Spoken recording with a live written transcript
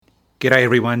G'day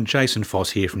everyone, Jason Foss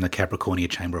here from the Capricornia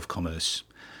Chamber of Commerce.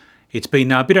 It's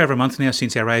been a bit over a month now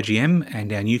since our AGM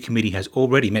and our new committee has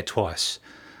already met twice.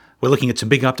 We're looking at some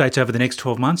big updates over the next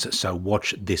 12 months, so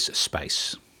watch this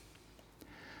space.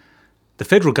 The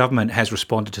federal government has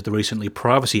responded to the recently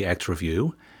Privacy Act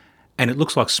review, and it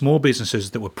looks like small businesses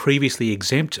that were previously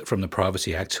exempt from the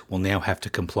Privacy Act will now have to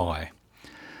comply.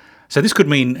 So this could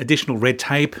mean additional red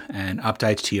tape and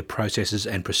updates to your processes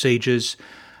and procedures.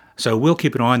 So we'll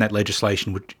keep an eye on that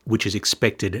legislation, which is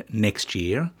expected next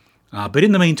year. But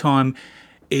in the meantime,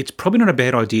 it's probably not a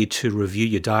bad idea to review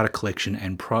your data collection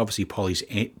and privacy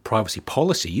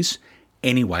policies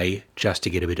anyway, just to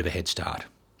get a bit of a head start.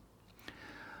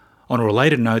 On a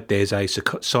related note, there's a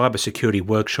cybersecurity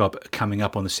workshop coming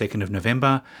up on the 2nd of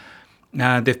November.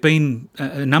 There have been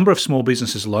a number of small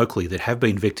businesses locally that have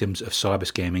been victims of cyber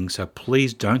scamming, so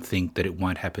please don't think that it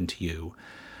won't happen to you.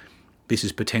 This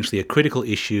is potentially a critical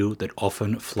issue that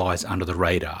often flies under the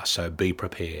radar, so be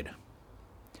prepared.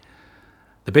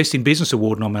 The Best in Business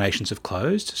Award nominations have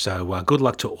closed, so good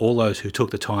luck to all those who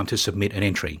took the time to submit an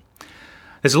entry.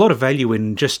 There's a lot of value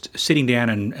in just sitting down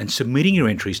and submitting your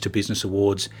entries to business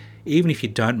awards, even if you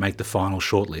don't make the final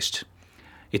shortlist.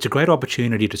 It's a great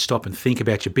opportunity to stop and think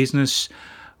about your business,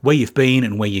 where you've been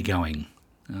and where you're going.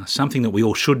 Something that we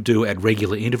all should do at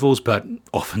regular intervals, but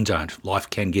often don't. Life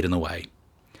can get in the way.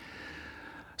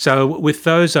 So with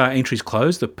those entries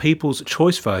closed, the People's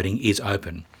Choice voting is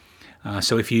open.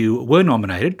 So if you were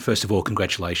nominated, first of all,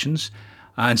 congratulations.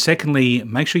 And secondly,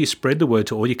 make sure you spread the word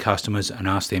to all your customers and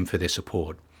ask them for their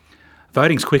support.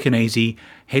 Voting's quick and easy.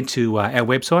 Head to our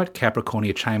website,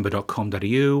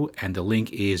 capricorniachamber.com.au, and the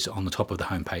link is on the top of the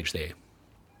homepage there.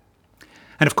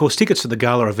 And of course, tickets to the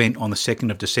gala event on the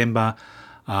 2nd of December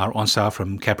are on sale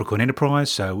from Capricorn Enterprise,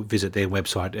 so visit their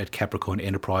website at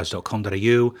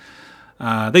capricornenterprise.com.au.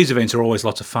 These events are always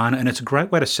lots of fun, and it's a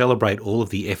great way to celebrate all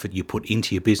of the effort you put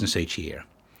into your business each year.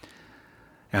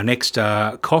 Our next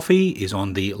coffee is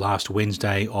on the last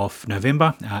Wednesday of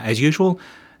November, as usual.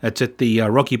 It's at the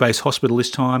Rocky Base Hospital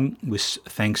this time, with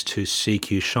thanks to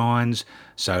CQ Shines,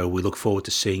 so we look forward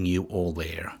to seeing you all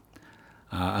there.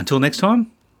 Until next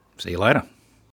time, see you later.